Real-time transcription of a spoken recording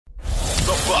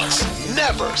Bucks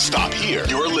never stop here.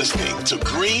 You're listening to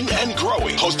Green and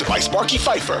Growing, hosted by Sparky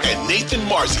Pfeiffer and Nathan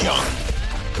Marzion.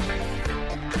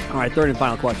 All right, third and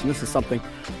final question. This is something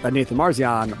that Nathan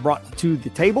Marzion brought to the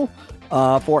table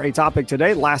for a topic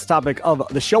today. Last topic of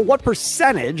the show. What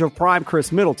percentage of prime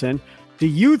Khris Middleton do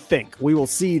you think we will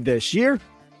see this year?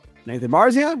 Nathan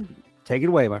Marzion, take it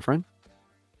away, my friend.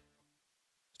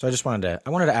 So I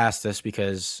wanted to ask this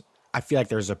because I feel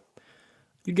like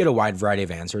you get a wide variety of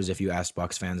answers if you ask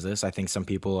Bucks fans this. I think some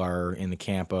people are in the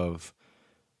camp of,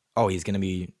 oh, he's going to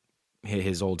be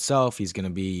his old self. He's going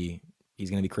to be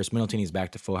Khris Middleton. He's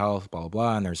back to full health, blah, blah,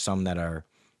 blah. And there's some that are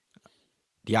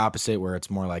the opposite, where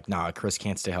it's more like, nah, Khris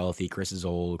can't stay healthy. Khris is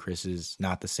old. Khris is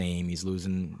not the same. He's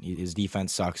losing. His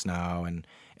defense sucks now and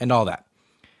all that.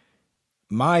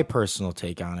 My personal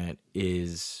take on it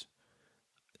is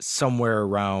somewhere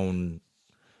around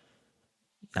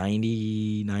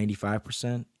 90,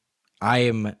 95%.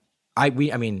 I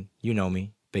mean, you know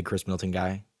me, big Khris Middleton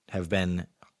guy, have been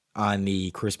on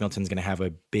the Khris Middleton's going to have a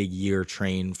big year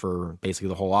train for basically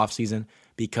the whole offseason,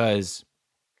 because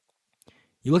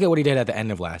you look at what he did at the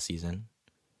end of last season.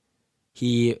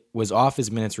 He was off his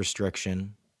minutes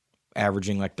restriction,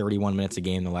 averaging like 31 minutes a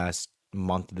game the last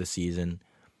month of the season,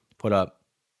 put up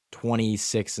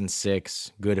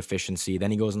 26-6, good efficiency. Then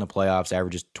he goes in the playoffs,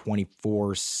 averages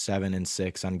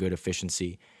 24-7-6 on good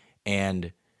efficiency.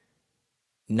 And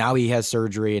now he has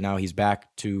surgery, and now he's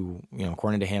back to,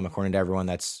 according to him, according to everyone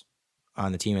that's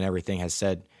on the team and everything, has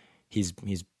said he's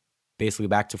basically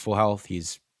back to full health.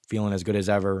 He's feeling as good as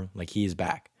ever. Like, he is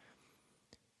back.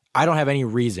 I don't have any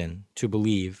reason to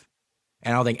believe,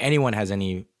 and I don't think anyone has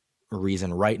any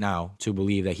reason right now to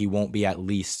believe that he won't be at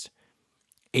least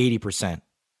 80%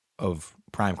 of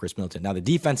prime Khris Middleton. Now, the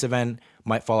defensive end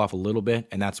might fall off a little bit,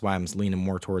 and that's why I'm leaning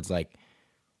more towards like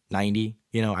 90.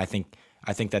 I think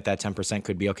that 10%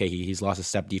 could be okay. He's lost a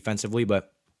step defensively,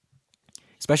 but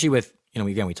especially with,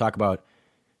 again, we talk about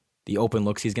the open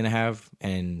looks he's going to have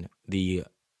and the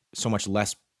so much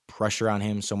less pressure on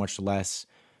him, so much less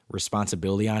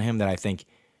responsibility on him, that I think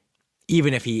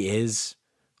even if he is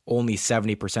only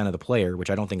 70% of the player,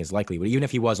 which I don't think is likely, but even if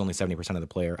he was only 70% of the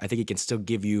player, I think he can still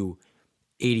give you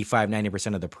 85,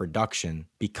 90% of the production,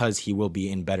 because he will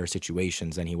be in better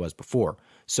situations than he was before.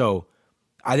 So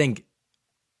I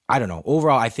don't know.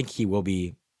 Overall, I think he will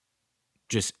be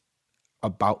just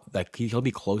about, like, he'll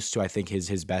be close to, I think,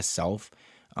 his best self,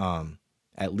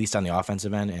 at least on the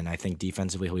offensive end. And I think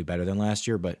defensively he'll be better than last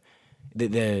year. But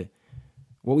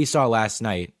what we saw last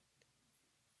night,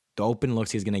 the open looks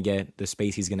he's going to get, the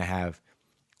space he's going to have,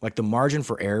 like, the margin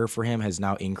for error for him has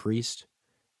now increased.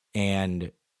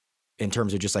 And in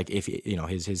terms of just like, if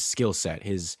his skill set,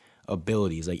 his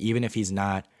abilities, like, even if he's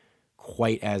not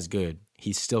quite as good,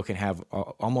 he still can have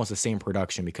almost the same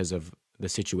production because of the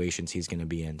situations he's going to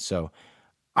be in. So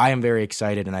I am very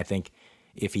excited, and I think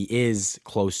if he is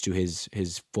close to his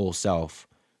full self,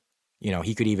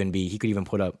 he could even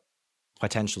put up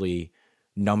potentially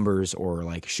numbers or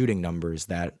like shooting numbers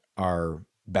that are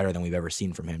better than we've ever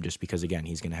seen from him, just because, again,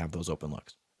 he's going to have those open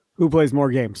looks. Who plays more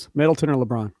games, Middleton or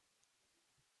LeBron?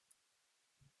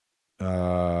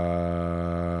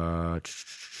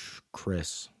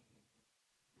 Khris.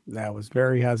 That was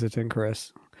very hesitant,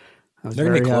 Khris. They're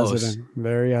going to be close.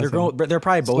 Very hesitant. They're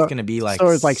probably both going to be like, so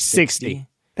it's like 60.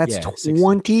 That's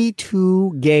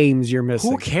 22 games you're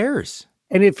missing. Who cares?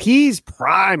 And if he's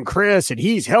prime Khris and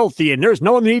he's healthy and there's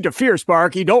no need to fear,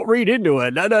 Sparky, don't read into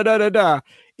it.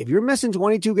 If you're missing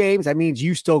 22 games, that means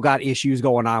you still got issues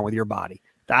going on with your body.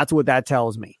 That's what that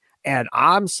tells me. And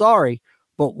I'm sorry,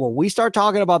 but when we start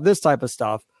talking about this type of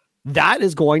stuff, that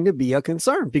is going to be a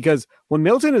concern, because when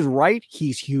Middleton is right,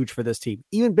 he's huge for this team.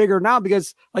 Even bigger now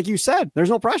because, like you said, there's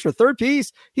no pressure. Third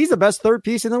piece, he's the best third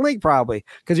piece in the league probably,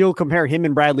 because you'll compare him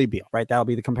and Bradley Beal, right? That'll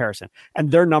be the comparison. And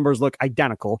their numbers look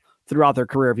identical throughout their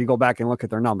career if you go back and look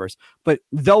at their numbers. But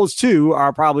those two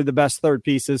are probably the best third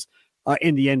pieces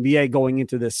in the NBA going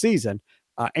into this season,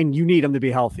 and you need them to be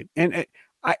healthy. And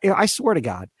I swear to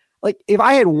God, like, if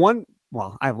I had one,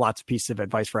 well, I have lots of pieces of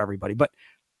advice for everybody, but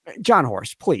John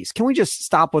Horst, please, can we just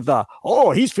stop with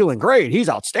he's feeling great, he's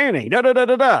outstanding,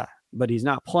 but he's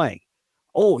not playing.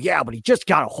 Oh yeah, but he just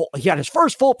got his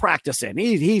first full practice in.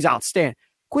 He's outstanding.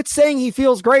 Quit saying he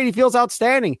feels great, he feels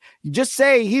outstanding. You just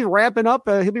say he's ramping up,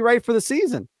 he'll be ready for the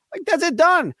season. Like, that's it,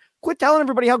 done. Quit telling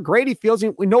everybody how great he feels.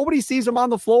 Nobody sees him on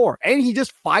the floor, and he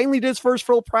just finally did his first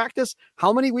full practice.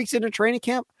 How many weeks into training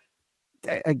camp?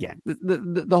 Again,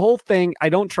 the whole thing, I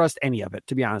don't trust any of it,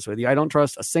 to be honest with you. I don't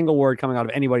trust a single word coming out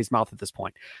of anybody's mouth at this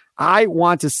point. I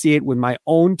want to see it with my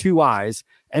own two eyes,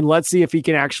 and let's see if he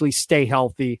can actually stay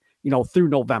healthy, through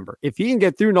November. If he can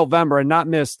get through November and not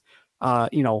miss a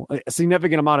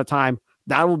significant amount of time,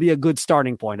 that will be a good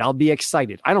starting point. I'll be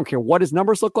excited. I don't care what his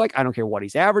numbers look like. I don't care what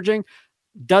he's averaging.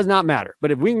 Does not matter.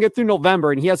 But if we can get through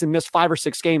November and he hasn't missed 5 or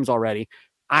 6 games already,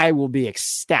 I will be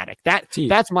ecstatic.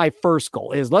 That's my first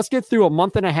goal is let's get through a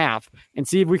month and a half and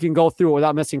see if we can go through it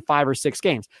without missing 5 or 6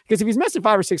 games. Because if he's missing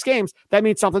 5 or 6 games, that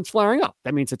means something's flaring up.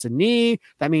 That means it's a knee.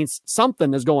 That means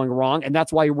something is going wrong. And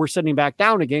that's why we're sitting back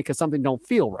down again because something don't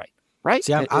feel right. Right?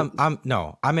 See, I'm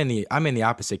in the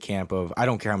opposite camp of I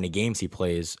don't care how many games he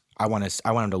plays. I want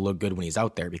him to look good when he's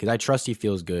out there because I trust he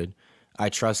feels good. I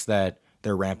trust that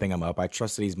they're ramping him up. I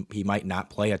trust that he might not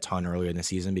play a ton earlier in the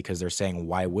season because they're saying,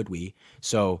 why would we?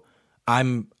 So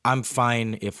I'm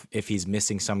fine if he's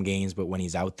missing some games, but when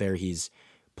he's out there, he's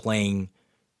playing,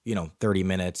 30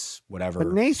 minutes, whatever.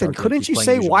 But Nathan, couldn't you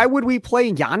say, why would we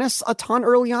play Giannis a ton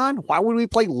early on? Why would we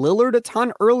play Lillard a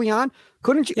ton early on?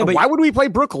 Couldn't you? Yeah, why would we play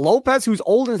Brook Lopez, who's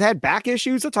old and has had back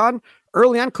issues a ton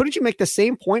early on? Couldn't you make the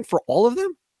same point for all of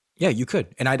them? Yeah, you could.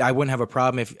 And I wouldn't have a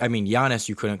problem Giannis,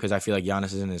 you couldn't because I feel like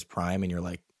Giannis is in his prime and you're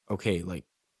like, okay, like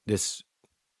this,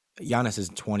 Giannis is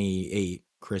 28,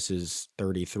 Khris is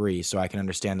 33, so I can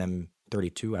understand them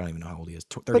 32. I don't even know how old he is,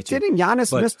 32. But didn't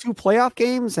Giannis miss 2 playoff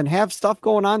games and have stuff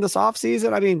going on this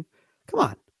offseason? I mean,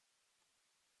 come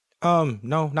on.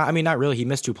 No, not really. He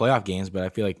missed 2 playoff games, but I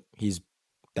feel like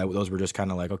those were just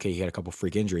kind of like, okay, he had a couple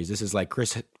freak injuries. This is like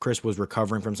Khris was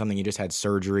recovering from something. He just had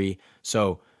surgery.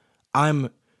 So I'm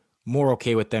more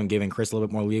okay with them giving Khris a little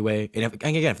bit more leeway. And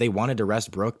if they wanted to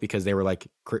rest Brook because they were like,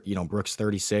 Brook's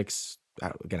 36.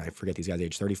 Again, I forget these guys'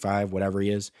 age, 35, whatever he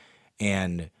is,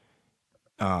 and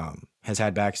has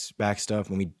had back stuff.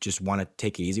 When we just want to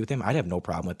take it easy with him, I'd have no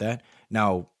problem with that.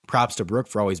 Now, props to Brook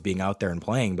for always being out there and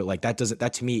playing, but like that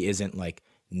to me isn't like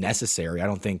necessary. I'm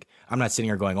not sitting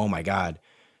here going, oh my God,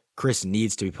 Khris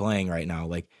needs to be playing right now.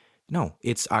 Like, no,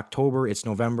 it's October, it's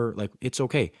November, like it's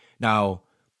okay. Now,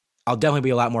 I'll definitely be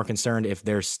a lot more concerned if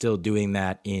they're still doing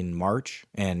that in March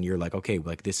and you're like, okay,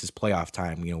 like this is playoff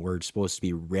time. We're supposed to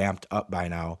be ramped up by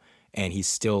now and he's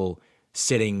still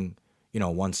sitting,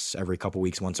 once every couple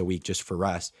weeks, once a week just for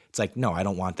rest. It's like, no, I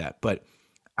don't want that. But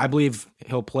I believe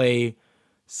he'll play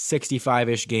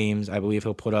 65-ish games. I believe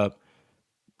he'll put up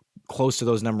close to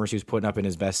those numbers he was putting up in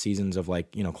his best seasons of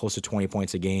like, close to 20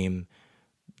 points a game.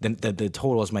 Then the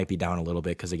totals might be down a little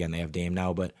bit because, again, they have Dame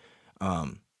now, but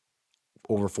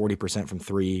over 40% from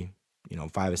 3,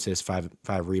 5 assists,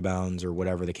 five rebounds or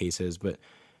whatever the case is. But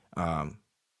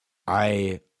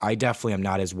I definitely am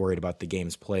not as worried about the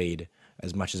games played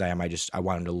as much as I am. I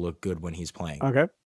want him to look good when he's playing. Okay.